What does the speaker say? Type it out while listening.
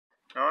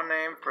No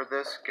name for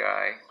this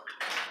guy.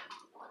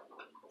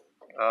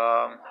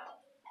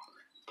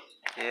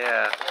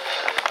 Yeah.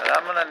 But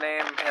I'm gonna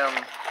name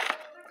him.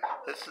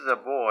 This is a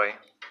boy.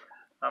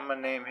 I'm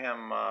gonna name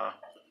him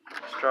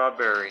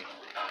Strawberry.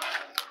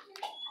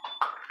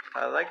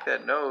 I like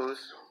that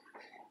nose.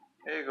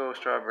 There you go,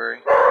 Strawberry.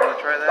 You wanna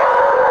try that?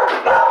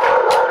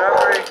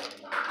 Strawberry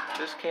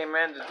just came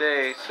in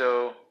today,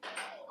 so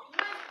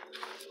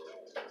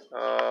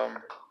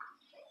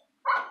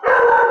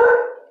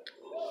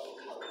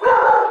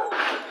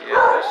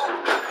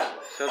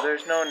so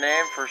there's no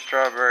name for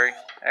Strawberry.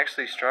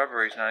 Actually,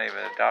 Strawberry's not even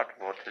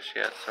adoptable just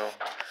yet, so,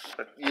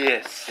 but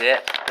yes,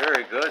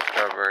 very good,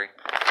 Strawberry.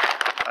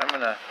 I'm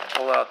gonna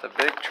pull out the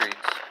big treats.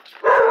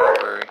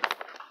 Strawberry.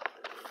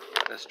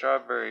 The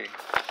Strawberry,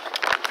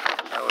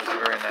 that was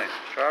very nice.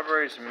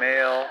 Strawberry's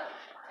male,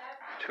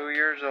 2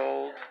 years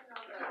old,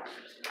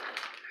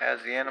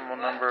 has the animal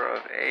number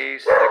of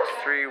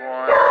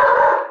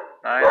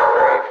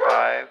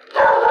A631935.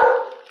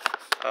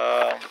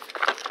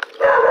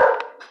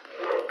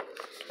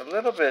 A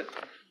little bit,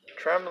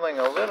 trembling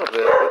a little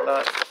bit, but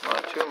not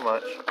too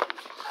much.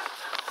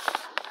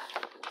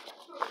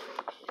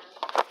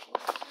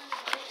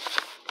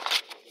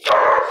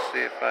 Let's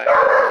see if I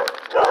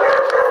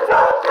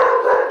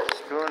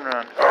spoon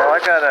run. Oh, I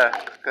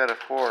got a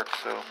fork,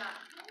 so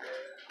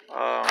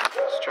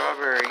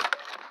Strawberry.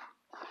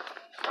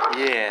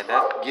 Yeah,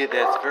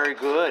 that's very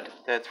good.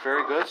 That's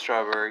very good,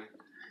 Strawberry.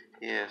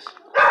 Yes.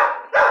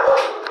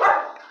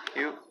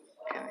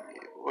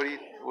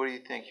 What do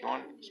you think? You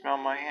want to smell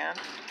my hand?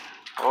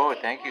 Oh,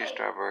 thank you,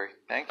 Strawberry.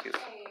 Thank you.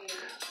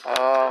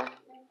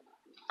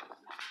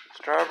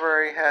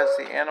 Strawberry has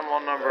the animal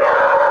number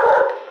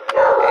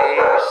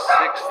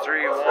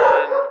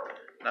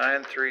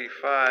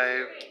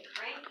A631935,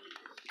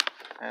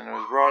 and it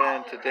was brought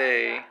in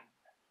today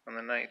on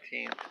the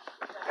 19th.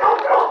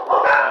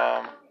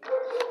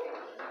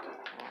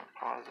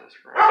 Pause this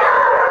for a minute.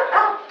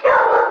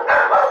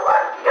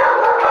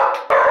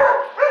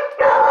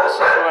 This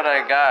is what I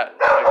got.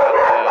 I got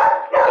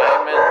the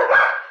Diamond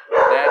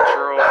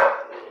Natural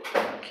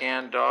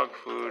canned dog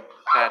food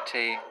pate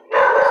stuff.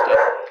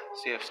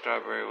 See if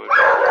Strawberry would be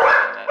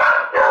in that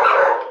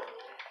stuff.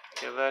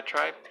 Give that a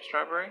try,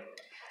 Strawberry.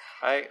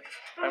 I'm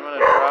gonna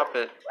drop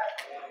it.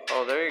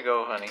 Oh, there you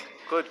go, honey.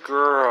 Good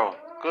girl.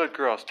 Good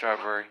girl,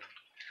 Strawberry.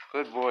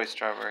 Good boy,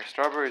 Strawberry.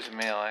 Strawberry's a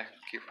male. I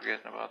keep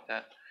forgetting about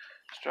that.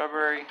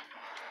 Strawberry.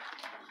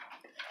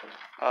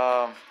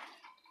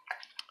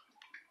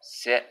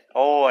 Sit.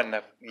 Oh, and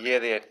the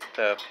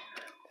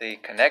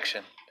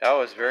connection. That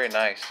was very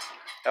nice.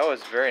 That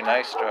was very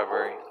nice,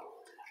 Strawberry.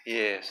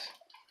 Yes.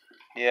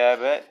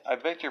 Yeah, I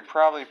bet you're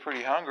probably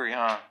pretty hungry,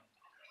 huh?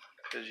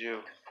 Because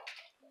you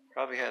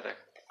probably had a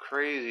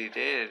crazy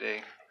day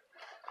today.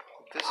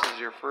 If this is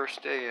your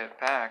first day at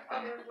PACC,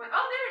 then there it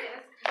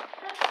is.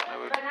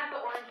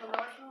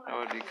 That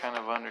would be kind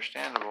of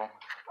understandable.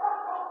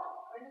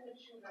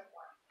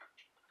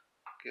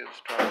 Give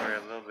Strawberry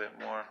a little bit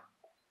more.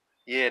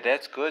 Yeah,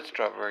 that's good,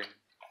 Strawberry.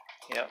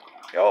 Yep.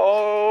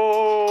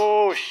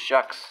 Oh,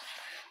 shucks.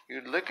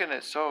 You're licking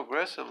it so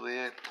aggressively,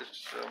 it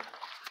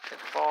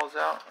falls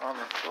out on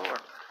the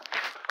floor.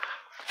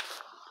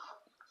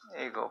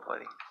 There you go,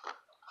 buddy.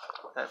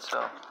 That's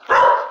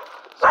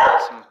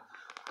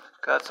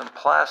got some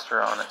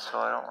plaster on it, so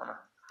I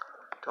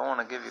don't want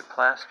to give you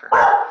plaster.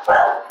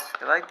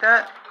 You like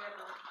that?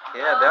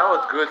 Yeah, that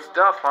was good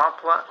stuff, huh?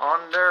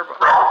 On there.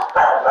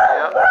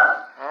 Yep.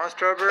 Huh,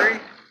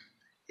 Strawberry?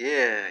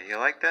 Yeah, you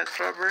like that,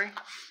 Strawberry?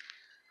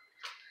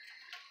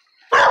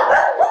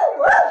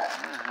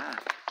 Mm-hmm.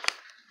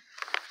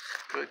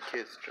 Good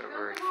kid,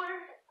 Strawberry.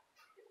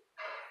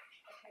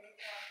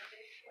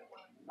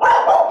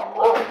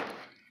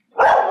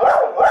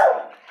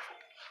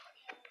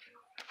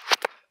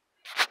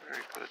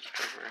 Very good,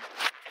 Strawberry.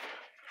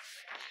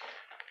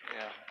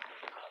 Yeah.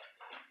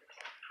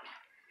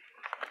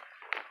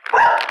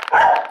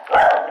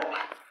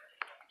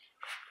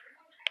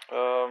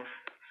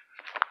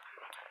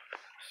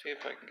 See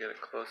if I can get a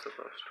close-up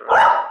of Strawberry.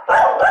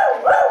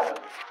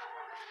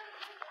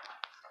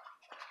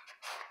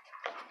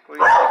 What do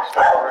you think,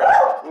 Strawberry?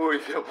 Oh,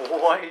 he's a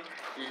boy.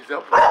 He's a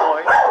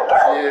boy.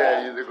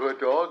 Yeah, he's a good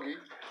doggy.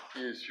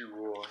 Yes, you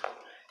are.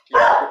 He's a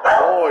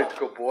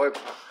good boy.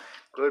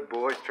 Good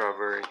boy,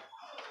 Strawberry.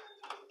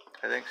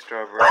 I think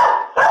Strawberry is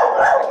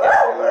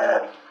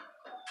weird.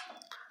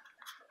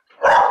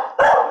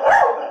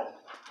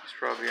 He's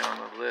probably on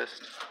the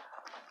list.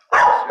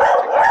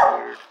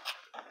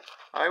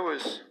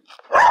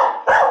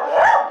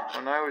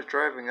 When I was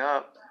driving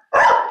up,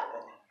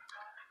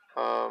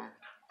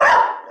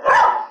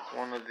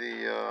 one of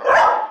the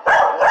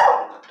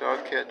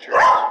dog catchers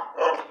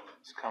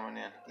is coming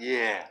in.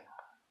 Yeah.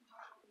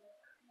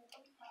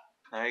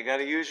 Now you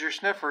gotta use your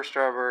sniffer,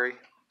 Strawberry.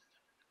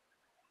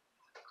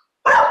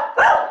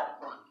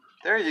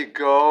 There you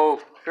go.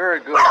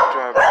 Very good,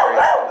 Strawberry.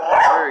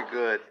 Very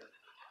good.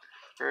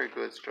 Very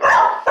good, Strawberry.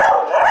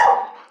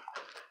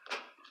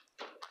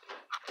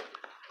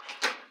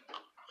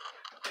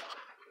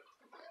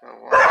 So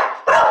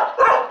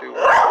do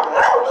what?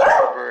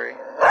 Strawberry.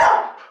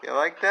 You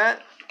like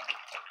that?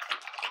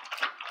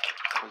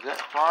 Was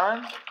that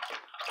fun?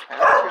 I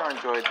hope you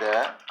enjoyed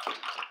that.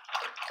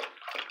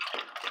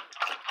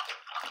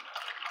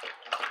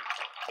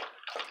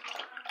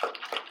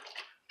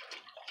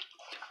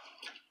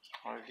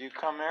 Well, if you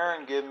come here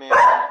and give me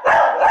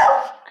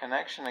a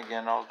connection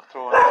again, I'll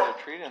throw another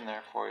treat in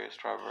there for you,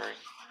 Strawberry.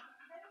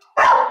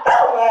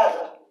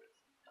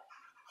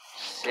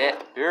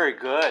 Sit. Very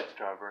good,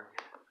 Strawberry.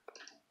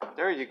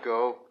 There you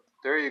go.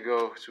 There you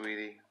go,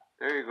 sweetie.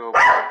 There you go, boy.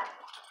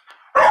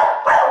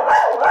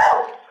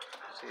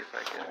 See if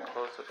I get a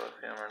close-up of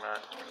him or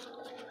not.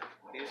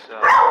 He's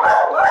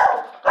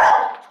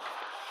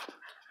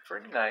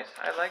pretty nice.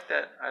 I like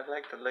that. I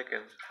like the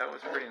licking. That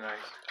was pretty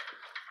nice.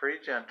 Pretty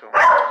gentle.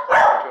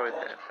 I enjoyed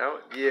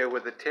that. Yeah,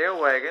 with the tail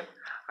wagging.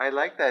 I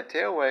like that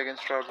tail wagging,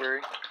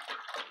 Strawberry.